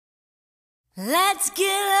Let's get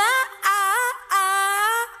loud.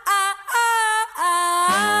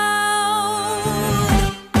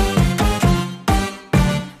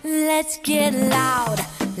 Let's get loud.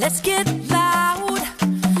 Let's get loud.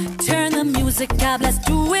 Turn the music up. Let's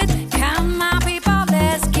do it. Come on, people.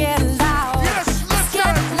 Let's get loud. Let's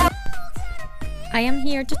get loud. I am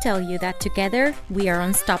here to tell you that together we are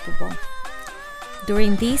unstoppable.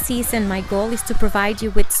 During this season, my goal is to provide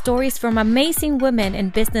you with stories from amazing women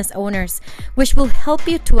and business owners, which will help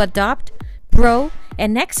you to adopt, grow,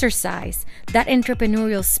 and exercise that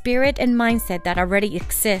entrepreneurial spirit and mindset that already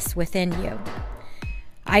exists within you.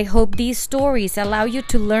 I hope these stories allow you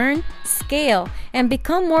to learn, scale, and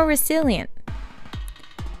become more resilient.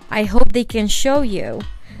 I hope they can show you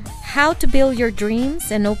how to build your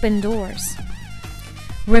dreams and open doors.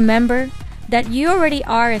 Remember that you already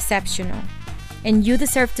are exceptional, and you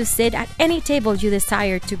deserve to sit at any table you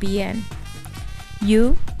desire to be in.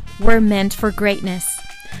 You were meant for greatness.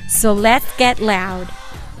 So let's get loud.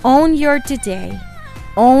 Own your today.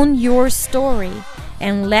 Own your story.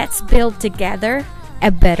 And let's build together a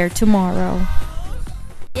better tomorrow.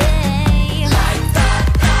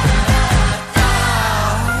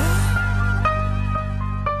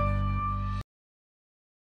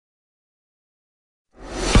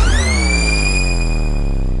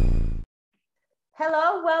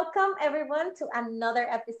 Hello, welcome everyone to another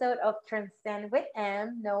episode of Transcend with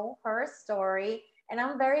M, Know Her Story. And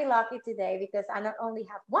I'm very lucky today because I not only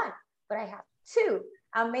have one, but I have two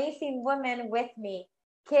amazing women with me,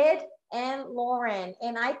 Kid and Lauren.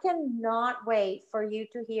 And I cannot wait for you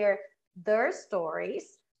to hear their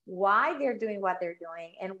stories, why they're doing what they're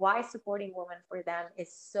doing, and why supporting women for them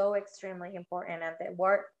is so extremely important, and the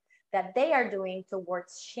work that they are doing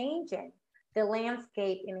towards changing the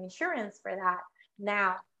landscape in insurance for that.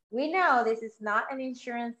 Now, we know this is not an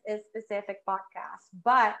insurance specific podcast,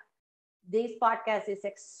 but this podcast is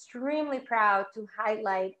extremely proud to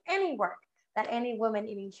highlight any work that any woman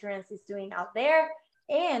in insurance is doing out there.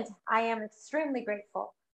 And I am extremely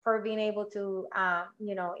grateful for being able to,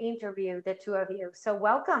 interview the two of you. So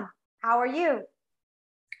welcome. How are you?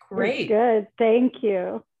 Great. Good. Thank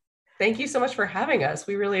you. Thank you so much for having us.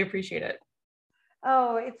 We really appreciate it.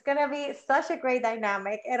 Oh, it's gonna be such a great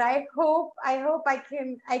dynamic, and I hope I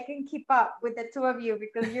can keep up with the two of you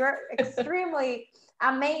because you're extremely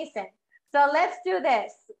amazing. So let's do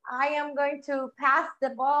this. I am going to pass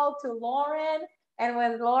the ball to Lauren, and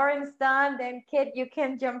when Lauren's done, then Kid, you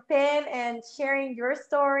can jump in and sharing your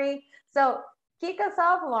story. So kick us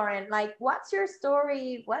off, Lauren. Like, what's your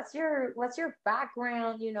story? What's your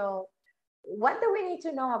background? What do we need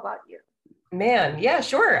to know about you? Man, yeah,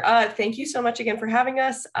 sure. Thank you so much again for having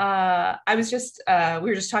us. We were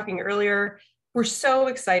just talking earlier. We're so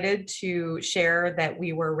excited to share that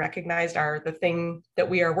we were recognized, the thing that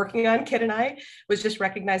we are working on, Kid and I, was just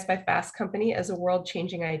recognized by Fast Company as a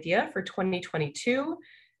world-changing idea for 2022.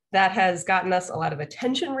 That has gotten us a lot of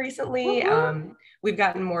attention recently. We've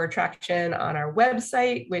gotten more traction on our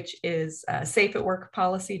website, which is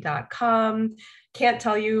safeatworkpolicy.com. Can't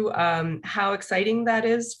tell you how exciting that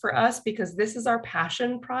is for us because this is our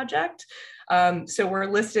passion project. So we're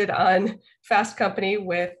listed on Fast Company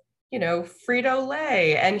with,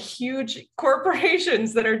 Frito-Lay and huge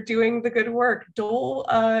corporations that are doing the good work.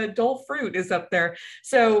 Dole Fruit is up there.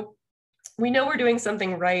 So we know we're doing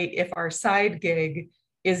something right if our side gig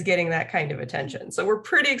is getting that kind of attention. So we're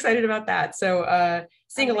pretty excited about that. So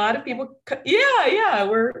seeing a lot of people,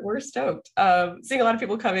 we're stoked. Seeing a lot of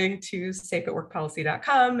people coming to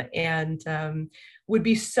safeatworkpolicy.com and would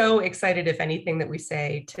be so excited if anything that we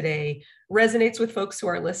say today resonates with folks who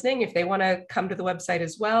are listening. If they want to come to the website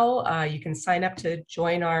as well, you can sign up to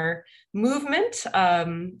join our movement.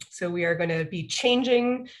 So we are going to be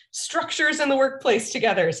changing structures in the workplace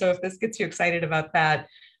together. So if this gets you excited about that,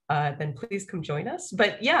 then please come join us.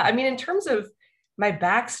 But yeah, I mean, in terms of my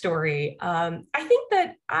backstory, I think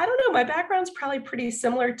that, my background's probably pretty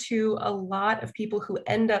similar to a lot of people who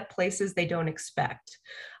end up places they don't expect.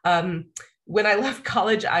 When I left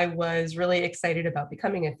college, I was really excited about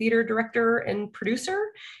becoming a theater director and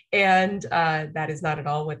producer. And that is not at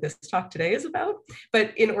all what this talk today is about.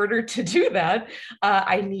 But in order to do that,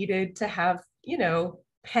 I needed to have,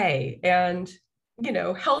 pay and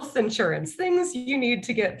health insurance, things you need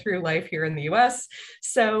to get through life here in the US.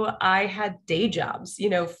 So I had day jobs,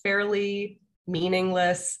 fairly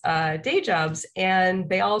meaningless day jobs. And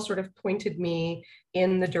they all sort of pointed me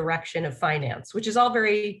in the direction of finance, which is all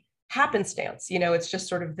very happenstance. It's just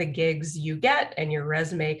sort of the gigs you get and your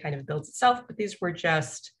resume kind of builds itself. But these were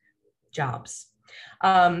just jobs.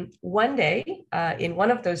 One day in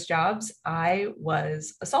one of those jobs, I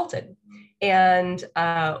was assaulted. And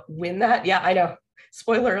when that, yeah, I know,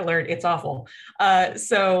 spoiler alert, it's awful.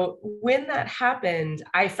 So when that happened,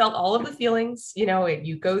 I felt all of the feelings, you know,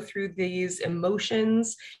 you go through these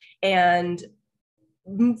emotions, and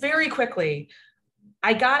very quickly,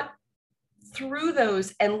 I got through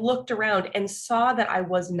those and looked around and saw that I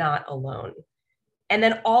was not alone. And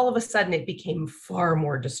then all of a sudden it became far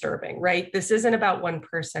more disturbing, right? This isn't about one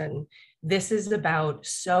person. This is about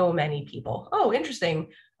so many people. Oh, interesting.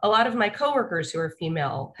 A lot of my coworkers who are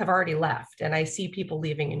female have already left, and I see people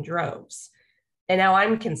leaving in droves. And now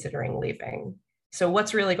I'm considering leaving. So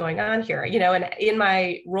what's really going on here? You know, and in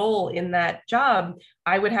my role in that job,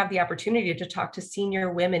 I would have the opportunity to talk to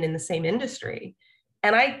senior women in the same industry.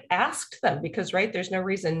 And I asked them, because, right, there's no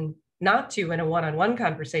reason not to in a one-on-one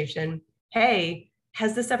conversation, hey,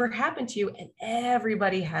 has this ever happened to you? And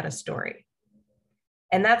everybody had a story.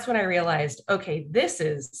 And that's when I realized, okay, this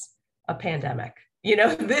is a pandemic. You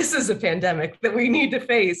know, this is a pandemic that we need to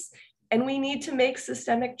face, and we need to make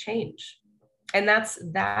systemic change. And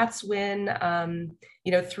that's when,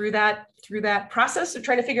 you know, through that process of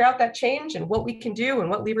trying to figure out that change and what we can do and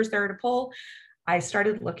what levers there are to pull, I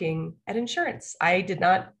started looking at insurance. I did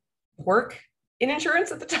not work in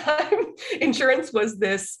insurance at the time. Insurance was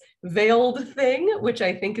this veiled thing, which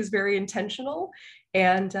I think is very intentional.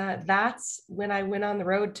 And that's when I went on the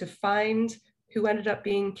road to find who ended up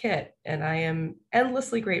being Kit. And I am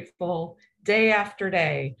endlessly grateful day after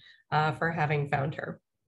day for having found her.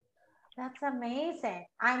 That's amazing.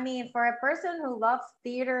 I mean, for a person who loves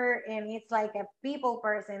theater and it's like a people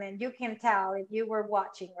person, and you can tell if you were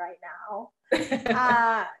watching right now,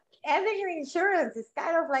 ending in insurance is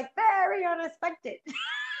kind of like very unexpected.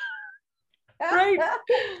 Right.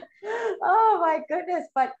 Oh my goodness.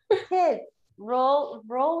 But Kit,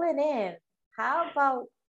 rolling in. How about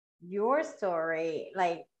your story?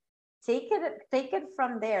 Like, take it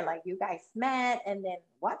from there. Like, you guys met, and then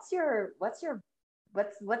what's the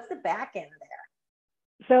back end there?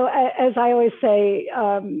 So as I always say,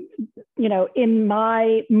 you know, in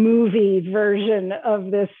my movie version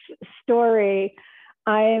of this story,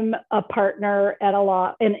 I'm a partner at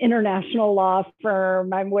an international law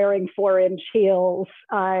firm. I'm wearing 4-inch heels.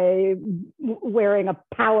 I'm wearing a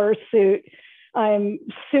power suit. I'm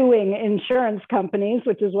suing insurance companies,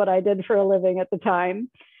 which is what I did for a living at the time.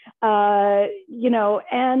 You know,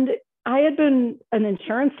 and I had been an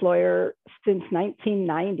insurance lawyer since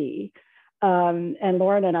 1990. And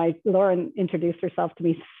Lauren introduced herself to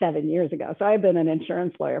me 7 years ago. So I've been an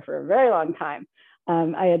insurance lawyer for a very long time.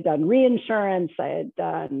 I had done reinsurance. I had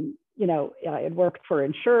done, you know, I had worked for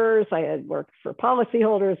insurers. I had worked for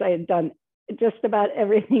policyholders. I had done just about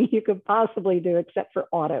everything you could possibly do except for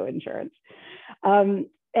auto insurance. And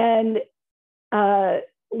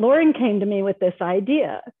Lauren came to me with this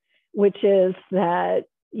idea, which is that,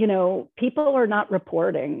 you know, people are not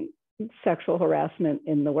reporting sexual harassment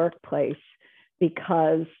in the workplace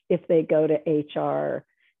because if they go to HR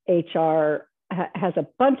has a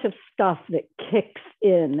bunch of stuff that kicks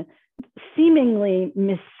in seemingly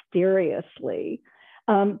mysteriously.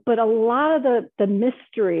 But a lot of the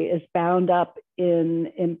mystery is bound up in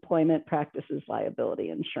employment practices liability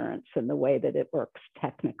insurance and the way that it works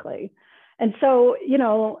technically. And so, you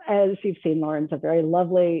know, as you've seen, Lauren's a very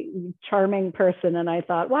lovely, charming person. And I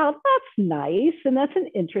thought, wow, that's nice. And that's an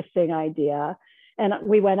interesting idea. And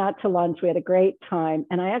we went out to lunch. We had a great time.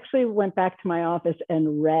 And I actually went back to my office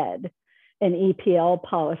and read an EPL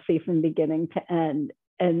policy from beginning to end,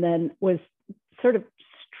 and then was sort of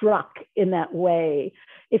struck in that way.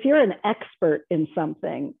 If you're an expert in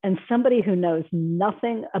something and somebody who knows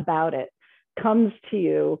nothing about it comes to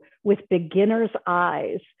you with beginner's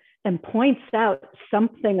eyes and points out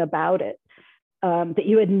something about it that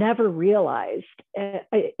you had never realized,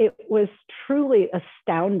 it was truly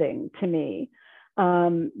astounding to me,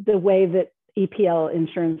 the way that EPL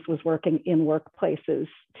insurance was working in workplaces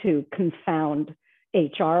to confound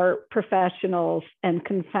HR professionals and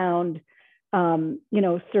confound, you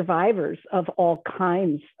know, survivors of all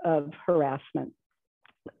kinds of harassment.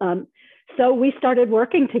 So we started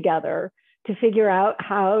working together to figure out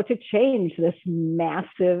how to change this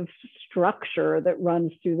massive structure that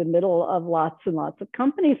runs through the middle of lots and lots of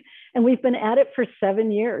companies. And we've been at it for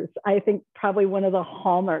 7 years. I think probably one of the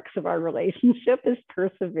hallmarks of our relationship is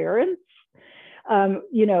perseverance.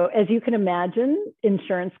 You know, as you can imagine,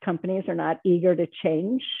 insurance companies are not eager to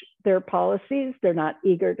change their policies. They're not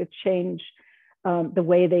eager to change the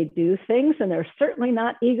way they do things. And they're certainly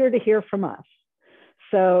not eager to hear from us.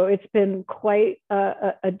 So it's been quite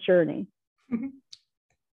a journey.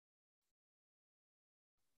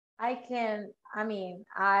 I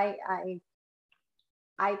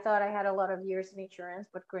thought I had a lot of years in insurance,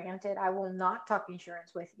 but granted, I will not talk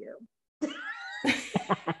insurance with you.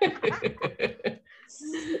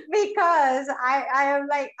 Because I am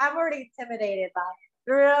like, I'm already intimidated by it.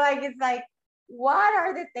 You're like, it's like, what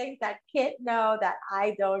are the things that Kit know that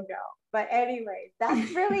I don't know? But anyway,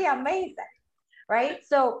 that's really amazing, right?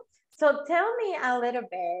 So tell me a little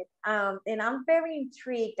bit, and I'm very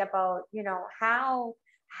intrigued about,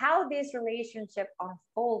 how this relationship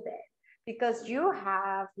unfolded, because you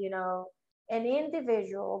have, an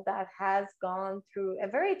individual that has gone through a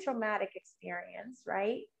very traumatic experience,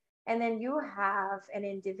 right? And then you have an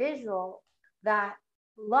individual that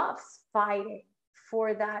loves fighting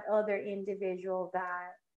for that other individual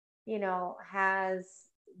that, has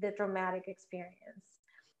the traumatic experience.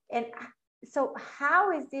 And so,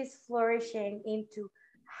 how is this flourishing into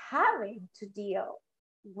having to deal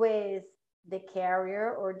with the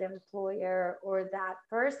carrier or the employer or that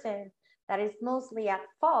person that is mostly at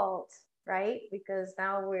fault, right? Because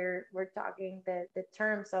now we're talking the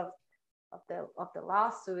terms of the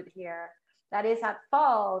lawsuit here, that is at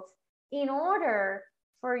fault, in order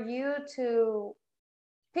for you to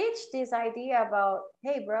pitch this idea about,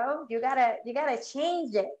 hey bro, you gotta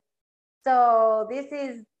change it. So this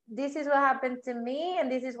is what happened to me, and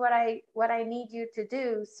this is what I need you to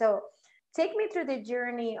do. So take me through the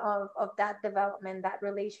journey of that development, that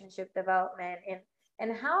relationship development,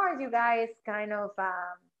 and how are you guys kind of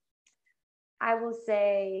I will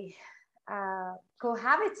say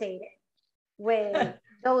cohabitating with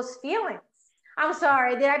those feelings. I'm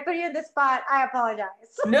sorry, did I put you in the spot? I apologize.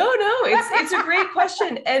 No, it's a great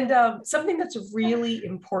question. And something that's really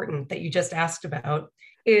important that you just asked about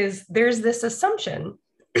is there's this assumption,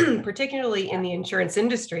 particularly in the insurance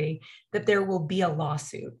industry, that there will be a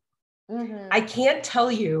lawsuit. Mm-hmm. I can't tell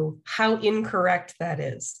you how incorrect that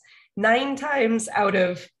is. 9 times out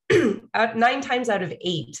of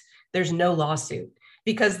 8, there's no lawsuit,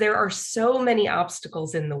 because there are so many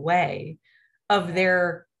obstacles in the way of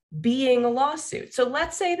there being a lawsuit. So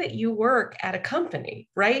let's say that you work at a company,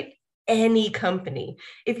 right? Any company.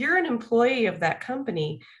 If you're an employee of that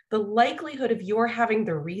company, the likelihood of your having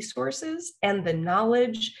the resources and the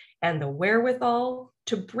knowledge and the wherewithal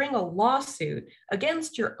to bring a lawsuit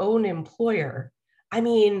against your own employer, I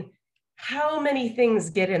mean, how many things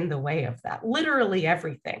get in the way of that? Literally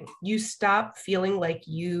everything. You stop feeling like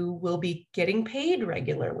you will be getting paid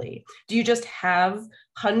regularly. Do you just have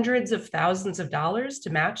hundreds of thousands of dollars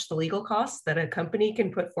to match the legal costs that a company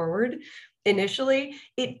can put forward? Initially,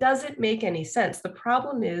 it doesn't make any sense. The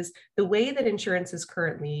problem is the way that insurance is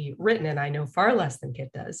currently written, and I know far less than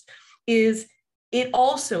Kit does, is it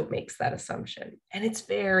also makes that assumption. And it's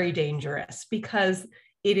very dangerous because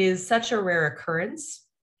it is such a rare occurrence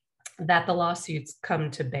that the lawsuits come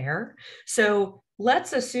to bear. So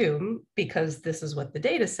let's assume, because this is what the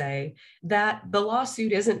data say, that the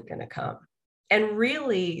lawsuit isn't going to come. And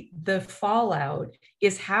really, the fallout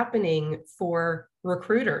is happening for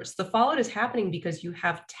recruiters. The fallout is happening because you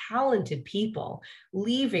have talented people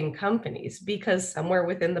leaving companies because somewhere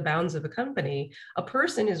within the bounds of a company, a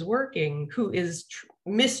person is working who is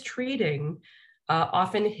mistreating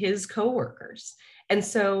often his coworkers. And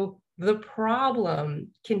so the problem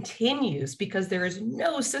continues because there is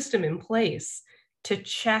no system in place to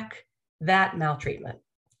check that maltreatment.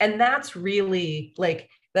 And that's really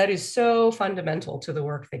that is so fundamental to the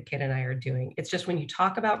work that Kit and I are doing. It's just when you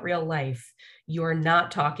talk about real life, you're not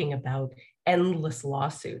talking about endless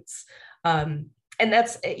lawsuits. And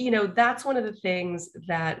that's one of the things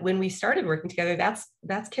that when we started working together,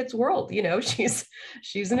 that's Kit's world.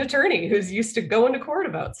 She's an attorney who's used to going to court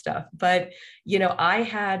about stuff. But, I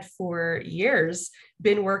had for years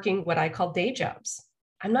been working what I call day jobs.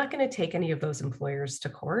 I'm not going to take any of those employers to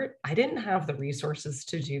court. I didn't have the resources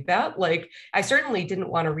to do that. I certainly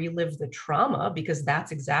didn't want to relive the trauma, because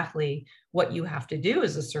that's exactly what you have to do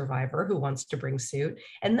as a survivor who wants to bring suit.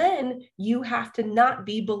 And then you have to not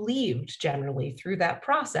be believed generally through that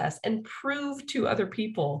process and prove to other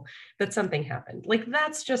people that something happened.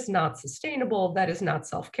 That's just not sustainable. That is not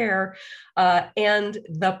self-care. And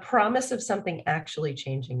the promise of something actually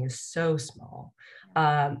changing is so small.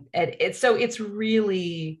 And it's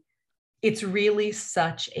really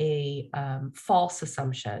such a false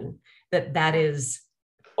assumption that is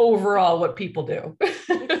overall what people do.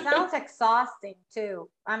 It sounds exhausting too.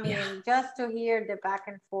 I mean, just to hear the back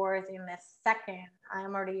and forth in a second,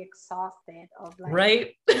 I'm already exhausted of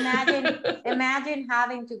right. Imagine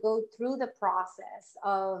having to go through the process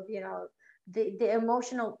of, the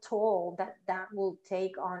emotional toll that will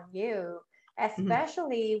take on you,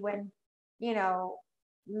 especially when,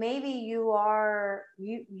 maybe you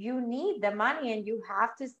need the money and you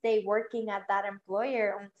have to stay working at that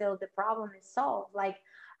employer until the problem is solved. Like,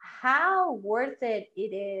 how worth it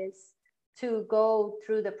is to go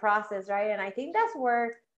through the process, right? And I think that's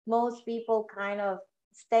where most people kind of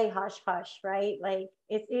stay hush hush, right? Like,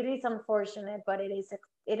 it is unfortunate, but it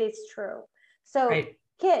is true. So Right.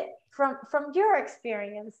 Kit, from your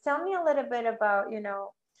experience, tell me a little bit about,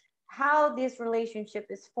 how this relationship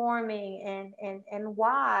is forming, and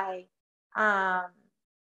why, um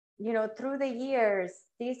through the years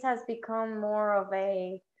this has become more of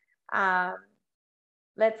a, um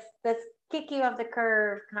let's kick you off the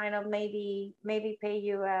curve, kind of, maybe pay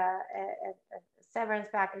you a severance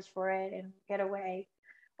package for it and get away.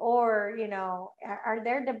 Or, are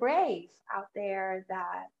there the brave out there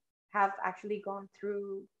that have actually gone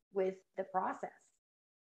through with the process?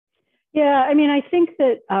 Yeah, I mean, I think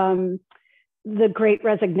that the Great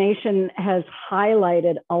Resignation has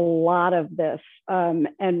highlighted a lot of this,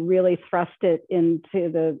 and really thrust it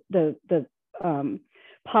into the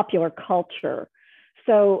popular culture.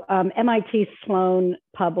 So MIT Sloan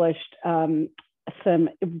published some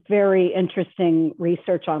very interesting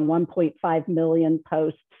research on 1.5 million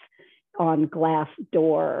posts on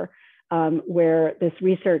Glassdoor, where this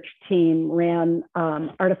research team ran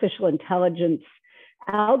artificial intelligence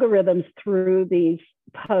algorithms through these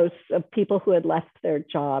posts of people who had left their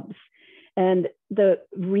jobs, and the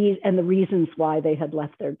reasons why they had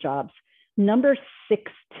left their jobs. Number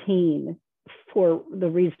 16 for the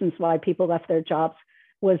reasons why people left their jobs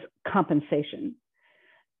was compensation.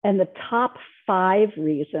 And the top 5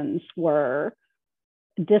 reasons were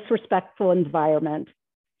disrespectful environment,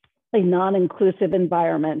 a non-inclusive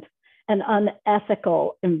environment, an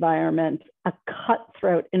unethical environment, a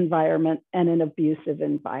cutthroat environment, and an abusive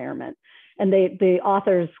environment. And the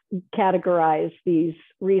authors categorize these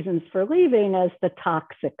reasons for leaving as the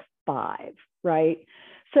toxic 5, right?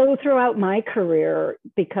 So throughout my career,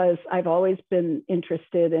 because I've always been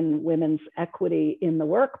interested in women's equity in the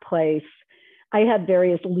workplace, I had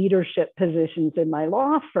various leadership positions in my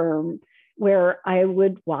law firm where I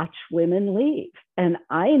would watch women leave, and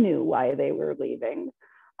I knew why they were leaving.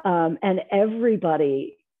 And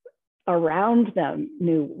everybody around them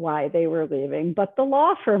knew why they were leaving, but the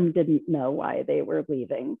law firm didn't know why they were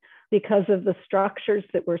leaving because of the structures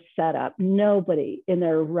that were set up. Nobody in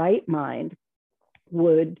their right mind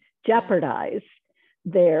would jeopardize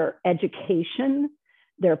their education,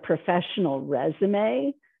 their professional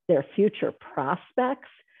resume, their future prospects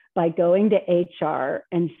by going to HR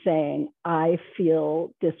and saying, I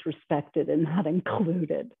feel disrespected and not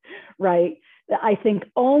included, right? I think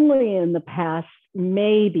only in the past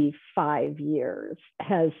maybe 5 years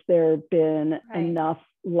has there been enough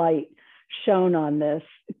light shown on this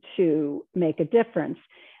to make a difference.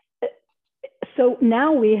 So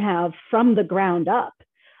now we have, from the ground up,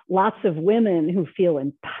 lots of women who feel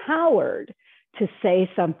empowered to say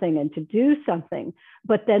something and to do something.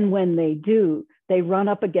 But then when they do, they run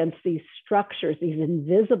up against these structures, these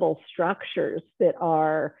invisible structures that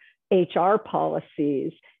are HR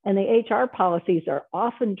policies. And the HR policies are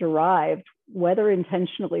often derived, whether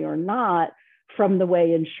intentionally or not, from the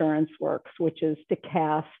way insurance works, which is to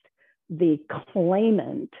cast the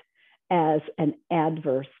claimant as an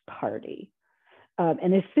adverse party.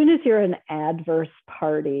 And as soon as you're an adverse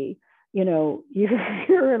party, you're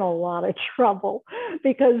in a lot of trouble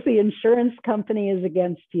because the insurance company is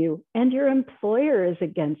against you and your employer is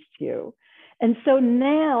against you. And so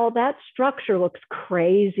now that structure looks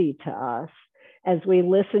crazy to us as we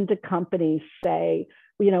listen to companies say,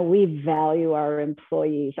 we value our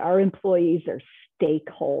employees. Our employees are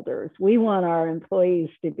stakeholders. We want our employees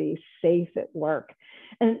to be safe at work.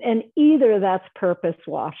 And either that's purpose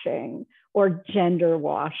washing or gender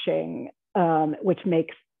washing, which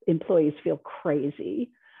makes employees feel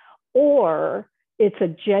crazy, or it's a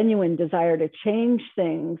genuine desire to change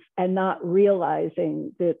things and not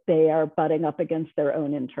realizing that they are butting up against their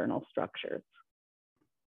own internal structures.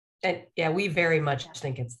 And yeah, we very much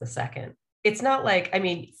think it's the second. It's not like,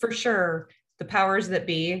 for sure, the powers that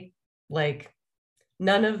be, like,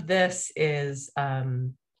 none of this is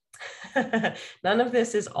all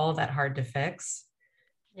that hard to fix.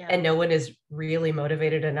 Yeah. And no one is really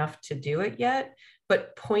motivated enough to do it yet.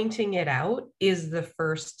 But pointing it out is the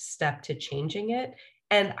first step to changing it.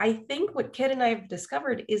 And I think what Kit and I have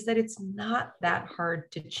discovered is that it's not that hard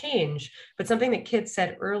to change. But something that Kit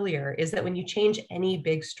said earlier is that when you change any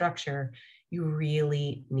big structure, you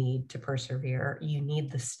really need to persevere. You need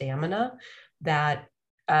the stamina that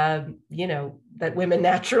that women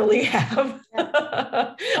naturally have,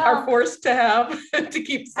 are forced to have to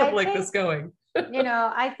keep stuff like this going. You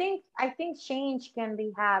know, I think change can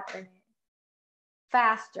be happening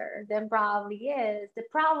faster than probably is. The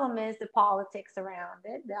problem is the politics around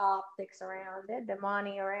it, the optics around it, the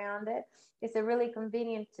money around it. It's really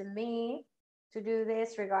convenient to me to do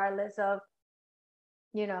this regardless of,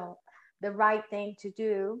 you know, the right thing to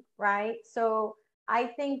do, right? So I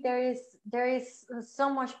think there is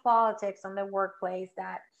so much politics on the workplace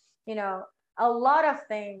that, you know, a lot of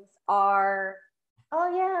things are,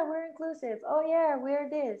 oh yeah, we're inclusive, oh yeah, we're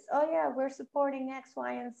this, oh yeah, we're supporting X,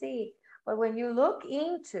 Y, and Z. But when you look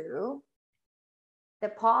into the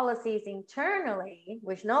policies internally,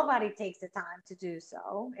 which nobody takes the time to do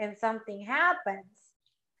so, and something happens,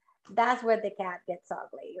 that's where the cat gets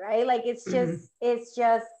ugly, right? Like it's just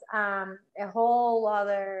a whole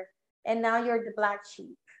other, and now you're the black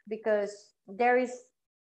sheep because there is,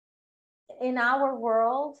 in our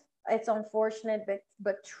world, it's unfortunate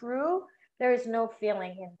but true, there is no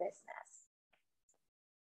feeling in business.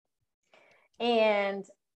 And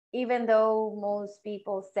even though most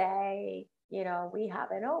people say, you know, we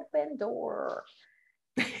have an open door,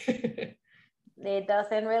 it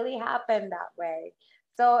doesn't really happen that way.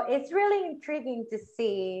 So it's really intriguing to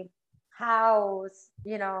see how,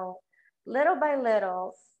 you know, little by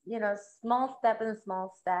little, you know, small step and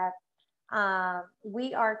small step,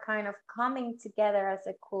 we are kind of coming together as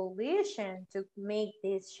a coalition to make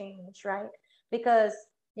this change, right? Because,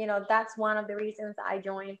 you know, that's one of the reasons I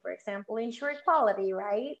joined, for example, Ensure Equality,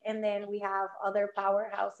 right? And then we have other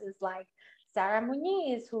powerhouses like Sarah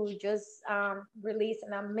Muniz, who just released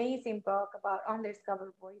an amazing book about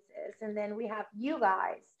undiscovered voices. And then we have you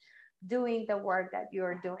guys doing the work that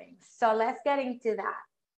you're doing. So let's get into that.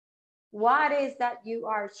 What is that you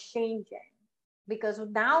are changing? Because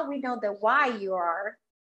now we know the why you are,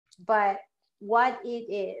 but what it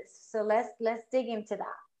is. So let's dig into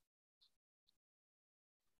that.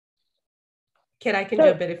 Kit, I can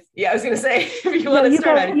jump in if, I was going to say, if you want to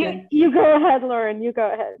start. You go ahead, Lauren, you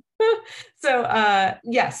go ahead. So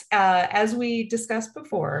yes, as we discussed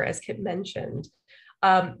before, as Kit mentioned,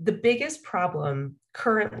 the biggest problem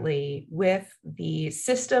currently with the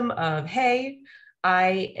system of, hey,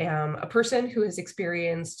 I am a person who has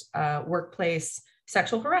experienced workplace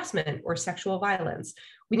sexual harassment or sexual violence.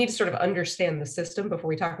 We need to sort of understand the system before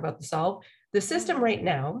we talk about the solve. The system right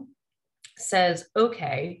now says,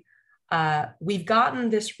 okay, we've gotten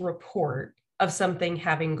this report of something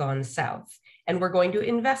having gone south, and we're going to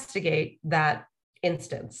investigate that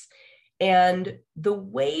instance. And the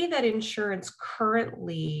way that insurance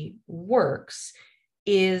currently works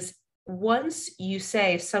is once you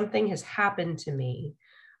say something has happened to me,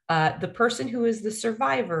 the person who is the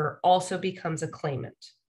survivor also becomes a claimant.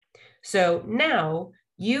 So now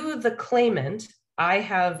you, the claimant, I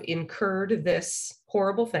have incurred this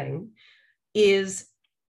horrible thing, is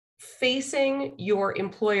facing your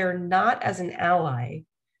employer not as an ally,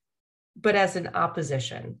 but as an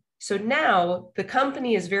opposition. So now the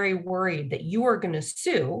company is very worried that you are going to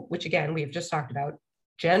sue, which again, we've just talked about,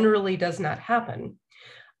 generally does not happen,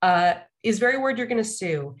 is very worried you're going to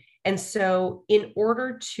sue. And so in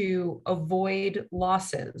order to avoid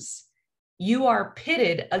losses, you are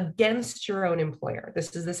pitted against your own employer.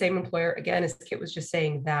 This is the same employer, again, as Kit was just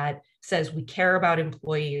saying, that says we care about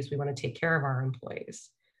employees, we want to take care of our employees.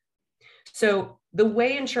 So the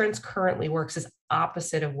way insurance currently works is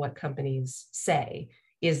opposite of what companies say,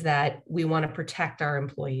 is that we want to protect our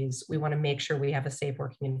employees. We want to make sure we have a safe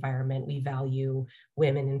working environment. We value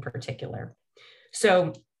women in particular.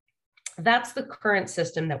 So that's the current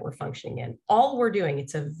system that we're functioning in. All we're doing,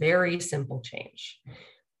 it's a very simple change.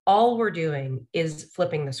 All we're doing is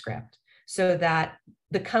flipping the script so that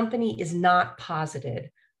the company is not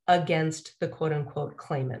posited against the quote unquote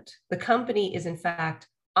claimant. The company is in fact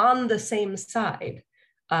on the same side.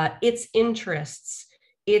 Its interests,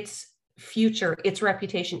 its future, its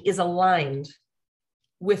reputation is aligned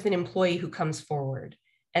with an employee who comes forward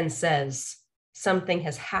and says, something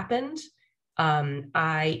has happened.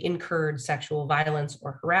 I incurred sexual violence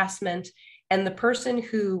or harassment. And the person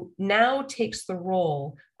who now takes the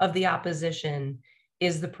role of the opposition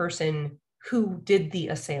is the person who did the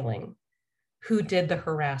assailing, who did the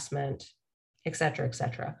harassment, et cetera, et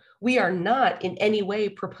cetera. We are not in any way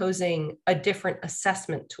proposing a different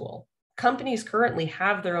assessment tool. Companies currently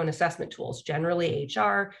have their own assessment tools. Generally,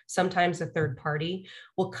 HR, sometimes a third party,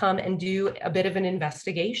 will come and do a bit of an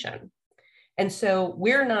investigation. And so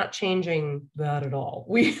we're not changing that at all.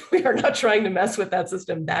 We are not trying to mess with that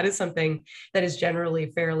system. That is something that is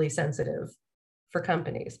generally fairly sensitive for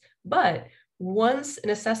companies. But once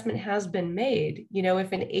an assessment has been made, you know,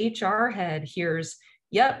 if an HR head hears,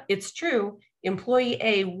 yep, it's true, employee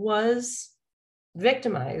A was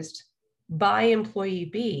victimized by employee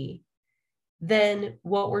B, then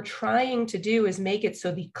what we're trying to do is make it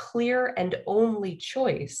so the clear and only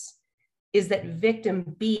choice is that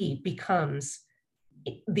victim B becomes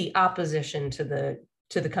the opposition to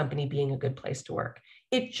the company being a good place to work.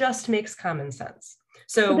 It just makes common sense.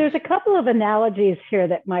 So there's a couple of analogies here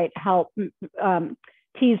that might help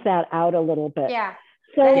tease that out a little bit. Yeah.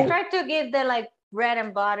 So let's try to give the like bread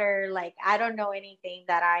and butter, like I don't know anything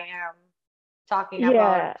that I am talking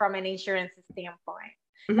about from an insurance standpoint.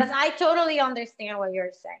 Because I totally understand what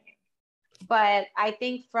you're saying. But I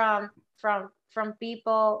think from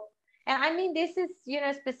people, and I mean this is, you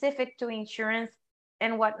know, specific to insurance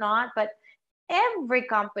and whatnot, but every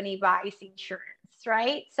company buys insurance,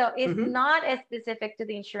 right? So it's not as specific to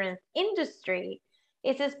the insurance industry.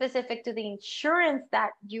 It's as specific to the insurance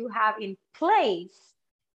that you have in place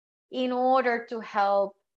in order to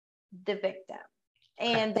help the victim.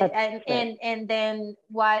 And then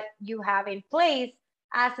what you have in place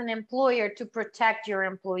as an employer to protect your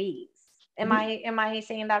employees. Am I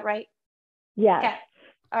saying that right? Yes. Okay.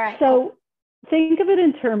 All right. So think of it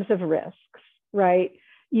in terms of risks, right?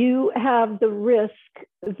 You have the risk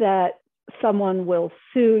that someone will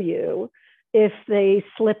sue you if they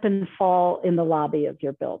slip and fall in the lobby of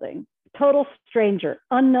your building. Total stranger,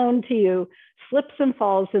 unknown to you, slips and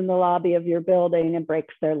falls in the lobby of your building and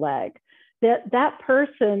breaks their leg. That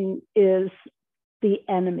person is the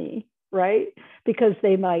enemy, right? Because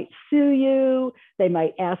they might sue you, they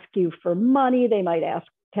might ask you for money, they might ask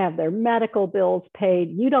to have their medical bills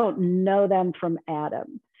paid. You don't know them from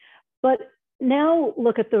Adam. But now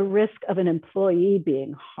look at the risk of an employee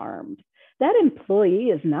being harmed. That employee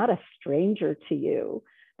is not a stranger to you.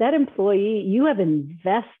 That employee, you have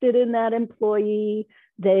invested in that employee.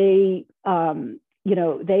 They,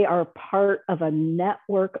 they are part of a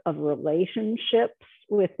network of relationships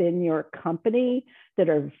within your company that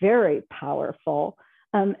are very powerful.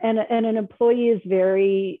 And an employee is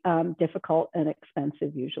very difficult and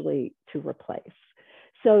expensive usually to replace.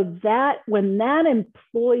 So that when that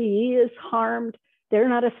employee is harmed, they're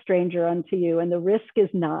not a stranger unto you. And the risk is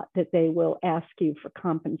not that they will ask you for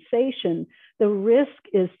compensation. The risk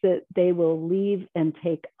is that they will leave and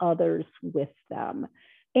take others with them.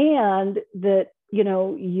 And that,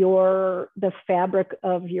 the fabric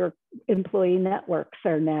of your employee networks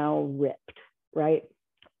are now ripped, right?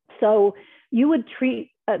 So you would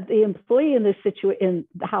treat the employee in this situation,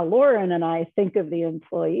 how Lauren and I think of the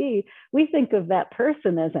employee, we think of that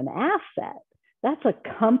person as an asset. That's a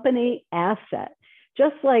company asset,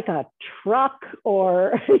 just like a truck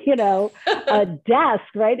or, a desk,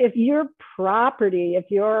 right? If your property,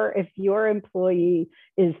 if your employee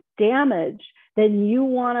is damaged, then you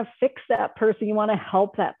want to fix that person. You want to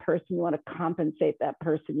help that person. You want to compensate that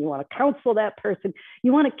person. You want to counsel that person.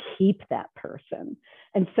 You want to keep that person.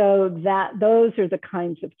 And so those are the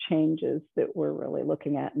kinds of changes that we're really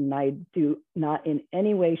looking at. And I do not in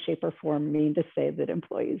any way, shape, or form mean to say that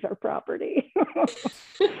employees are property.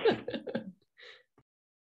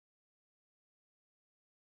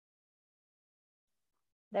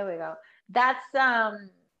 There we go. That's,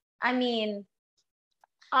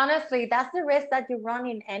 honestly, that's the risk that you run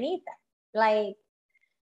in anything. Like,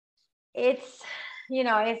 it's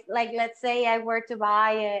like, let's say I were to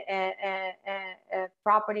buy a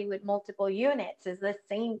property with multiple units. It's the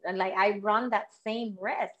same, like I run that same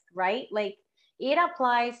risk, right? Like it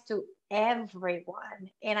applies to everyone.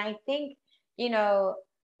 And I think,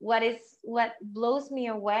 what blows me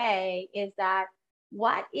away is that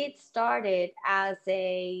what it started as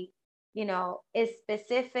a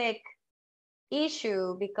specific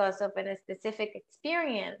issue because of a specific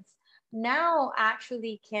experience now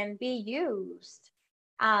actually can be used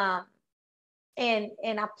and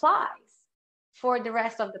applies for the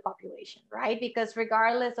rest of the population, right? Because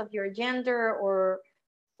regardless of your gender or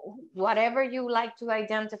whatever you like to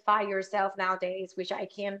identify yourself nowadays, which I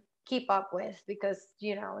can't keep up with because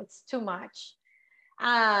it's too much,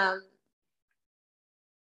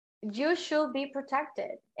 you should be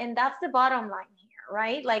protected. And that's the bottom line here,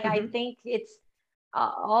 right? Like I think it's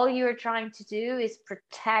all you're trying to do is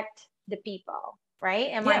protect the people, right?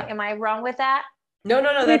 Am I wrong with that? No,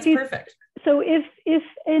 that's perfect. So if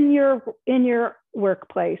in your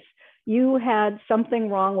workplace you had something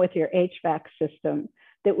wrong with your HVAC system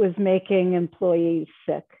that was making employees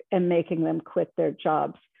sick and making them quit their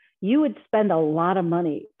jobs, you would spend a lot of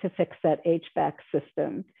money to fix that HVAC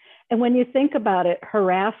system. And when you think about it,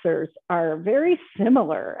 harassers are very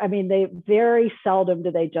similar. I mean, they very seldom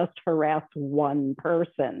do they just harass one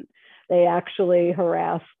person. They actually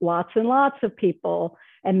harass lots and lots of people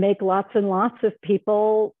and make lots and lots of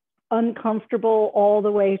people uncomfortable all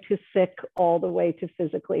the way to sick, all the way to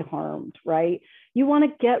physically harmed, right? You want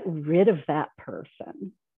to get rid of that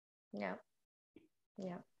person. Yeah.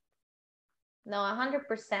 Yeah. No,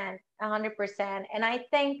 100%, 100%. And I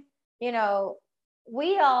think, you know,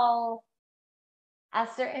 we all, a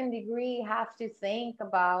certain degree, have to think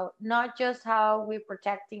about not just how we're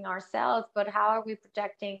protecting ourselves, but how are we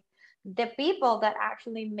protecting the people that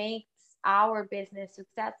actually makes our business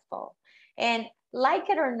successful. And like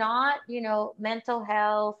it or not, you know, mental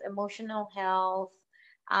health, emotional health,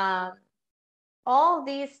 all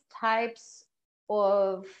these types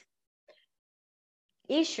of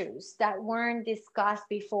issues that weren't discussed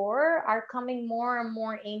before are coming more and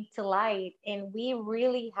more into light. And we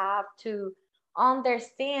really have to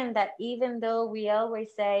understand that even though we always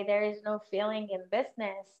say there is no feeling in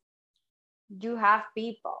business, you have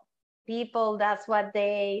people, that's what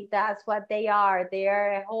they are.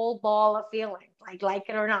 They're a whole ball of feelings, like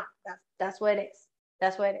it or not. That's what it is.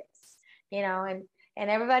 That's what it is, you know. And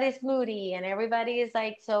everybody's moody, and everybody is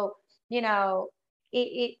like, so, you know,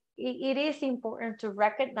 it is important to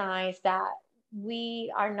recognize that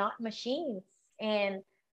we are not machines. And,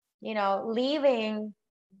 you know, leaving,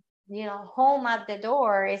 you know, home at the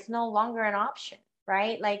door is no longer an option,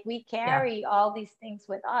 right? Like, we carry all these things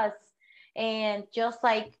with us. And just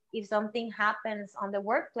like if something happens on the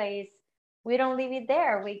workplace, we don't leave it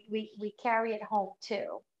there. We carry it home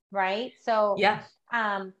too, right? So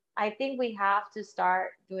I think we have to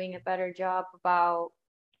start doing a better job about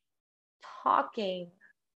talking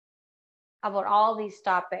about all these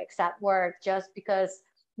topics at work, just because,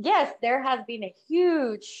 yes, there has been a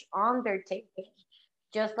huge undertaking,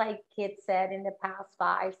 just like Kit said, in the past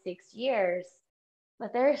 5-6 years,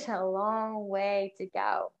 but there's a long way to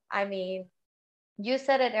go. I mean, you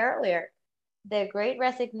said it earlier, the Great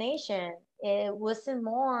Resignation, it wasn't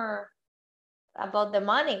more about the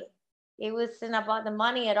money. It wasn't about the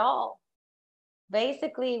money at all.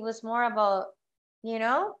 Basically, it was more about, you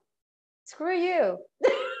know, screw you.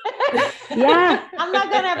 Yeah. I'm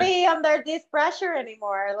not going to be under this pressure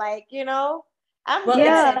anymore. Like, you know,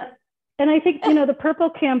 And I think, you know, the Purple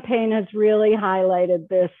campaign has really highlighted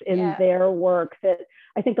this in their work, that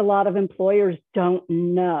I think a lot of employers don't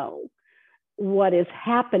know what is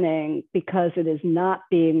happening because it is not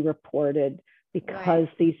being reported, because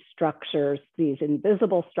these structures, these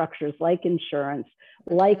invisible structures like insurance,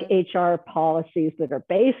 like HR policies that are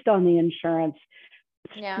based on the insurance,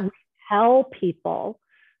 tell people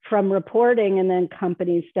from reporting, and then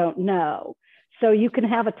companies don't know. So you can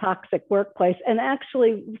have a toxic workplace. And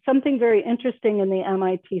actually, something very interesting in the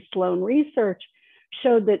MIT Sloan research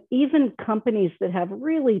showed that even companies that have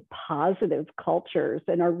really positive cultures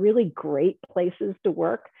and are really great places to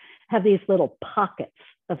work have these little pockets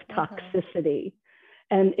of toxicity.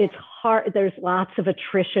 And it's hard, there's lots of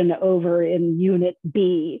attrition over in Unit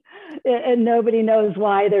B, and nobody knows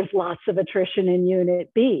why there's lots of attrition in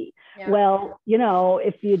Unit B. Well, you know,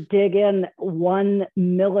 if you dig in 1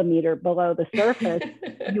 millimeter below the surface,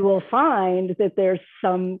 you will find that there's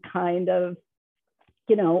some kind of,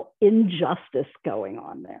 you know, injustice going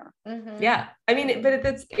on there. Yeah. I mean, but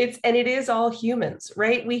it is all humans,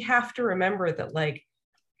 right? We have to remember that, like,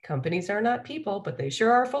 companies are not people, but they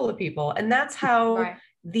sure are full of people. And that's how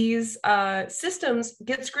these systems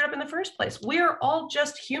get screwed up in the first place. We're all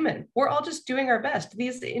just human. We're all just doing our best.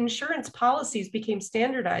 These insurance policies became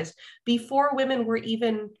standardized before women were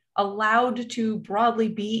even allowed to broadly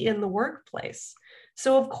be in the workplace.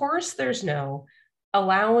 So of course there's no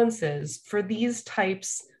allowances for these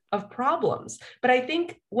types of problems. But I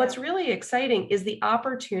think what's really exciting is the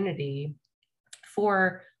opportunity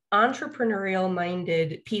for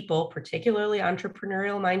entrepreneurial-minded people, particularly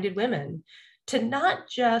entrepreneurial-minded women, to not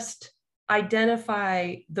just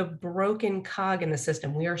identify the broken cog in the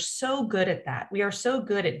system. We are so good at that. We are so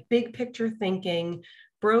good at big picture thinking,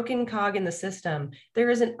 broken cog in the system. There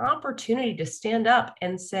is an opportunity to stand up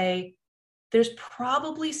and say, there's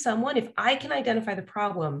probably someone, if I can identify the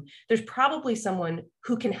problem, there's probably someone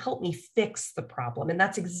who can help me fix the problem. And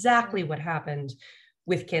that's exactly what happened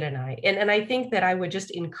with Kit and I. And I think that I would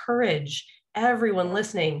just encourage everyone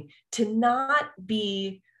listening to not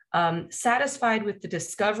be satisfied with the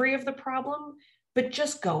discovery of the problem, but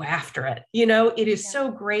just go after it. You know, it is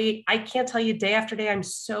so great. I can't tell you, day after day, I'm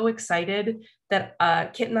so excited that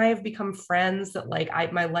Kit and I have become friends, that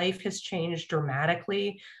my life has changed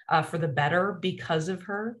dramatically for the better because of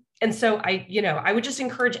her. And so I would just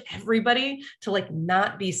encourage everybody to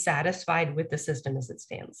not be satisfied with the system as it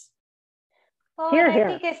stands. Well,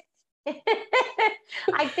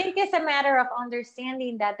 I think it's a matter of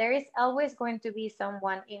understanding that there is always going to be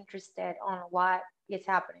someone interested on what is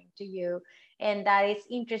happening to you and that is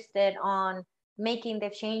interested on making the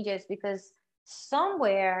changes, because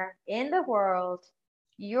somewhere in the world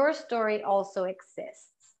your story also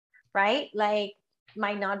exists, right? Like,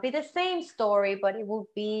 might not be the same story, but it will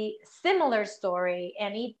be similar story,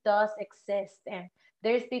 and it does exist. And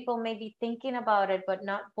there's people maybe thinking about it but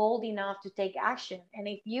not bold enough to take action. And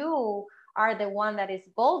if you are the one that is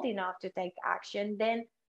bold enough to take action, then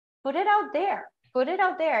put it out there. Put it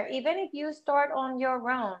out there. Even if you start on your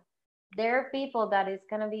own, there are people that is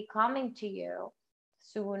going to be coming to you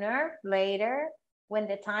sooner, later, when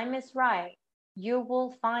the time is right. You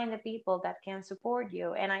will find the people that can support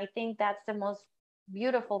you. And I think that's the most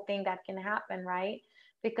beautiful thing that can happen, right?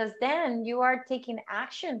 Because then you are taking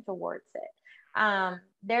action towards it.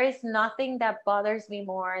 There is nothing that bothers me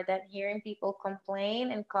more than hearing people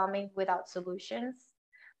complain and coming without solutions.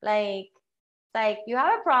 Like you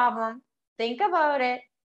have a problem, think about it.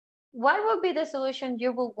 What will be the solution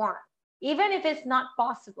you will want? Even if it's not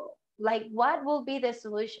possible, like, what will be the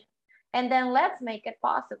solution? And then let's make it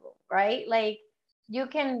possible, right? Like, you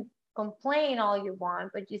can complain all you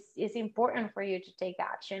want, but it's important for you to take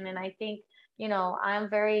action. And I think, I'm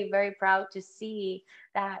very, very proud to see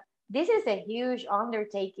that this is a huge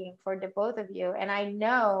undertaking for the both of you. And I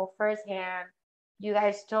know firsthand, you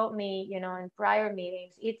guys told me, in prior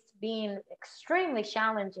meetings, it's been extremely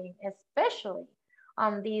challenging, especially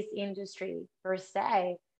on this industry per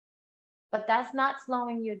se. But that's not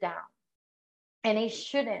slowing you down. And it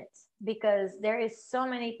shouldn't, because there is so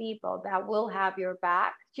many people that will have your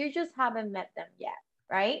back. You just haven't met them yet,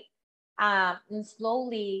 right? And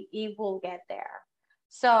slowly it will get there.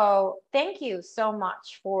 So thank you so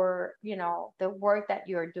much for, the work that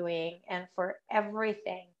you're doing and for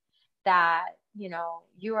everything that,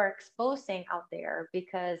 you are exposing out there,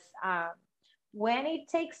 because when it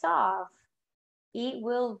takes off, it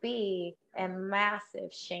will be a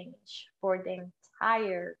massive change for the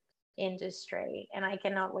entire industry. And I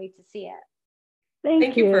cannot wait to see it.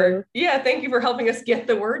 Thank you. Thank you for helping us get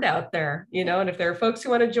the word out there, and if there are folks who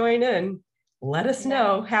want to join in, let us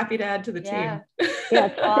know. Happy to add to the team. Yeah,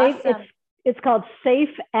 awesome. It's called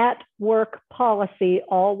Safe at Work Policy,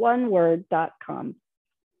 all one word.com.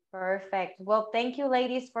 Perfect. Well, thank you,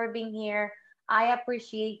 ladies, for being here. I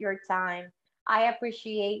appreciate your time. I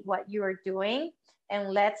appreciate what you are doing, and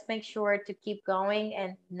let's make sure to keep going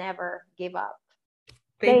and never give up.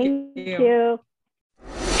 Thank you.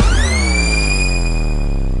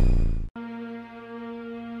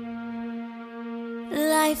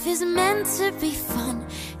 Life is meant to be fun.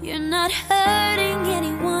 You're not hurting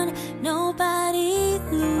anyone. Nobody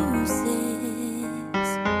loses.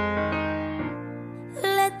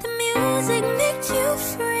 Let the music make you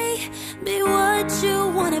free. Be what you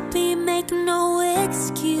want to be. Make no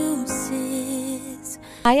excuses.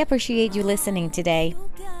 I appreciate you listening today.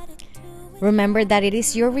 Remember that it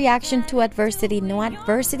is your reaction to adversity, not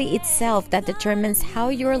adversity itself, that determines how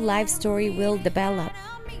your life story will develop.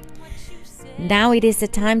 Now it is the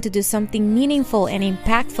time to do something meaningful and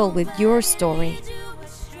impactful with your story.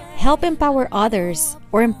 Help empower others,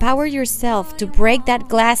 or empower yourself to break that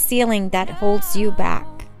glass ceiling that holds you back.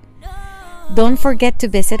 Don't forget to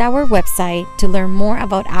visit our website to learn more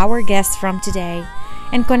about our guests from today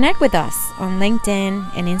and connect with us on LinkedIn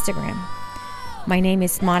and Instagram. My name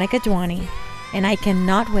is Monica Duani, and I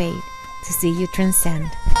cannot wait to see you transcend.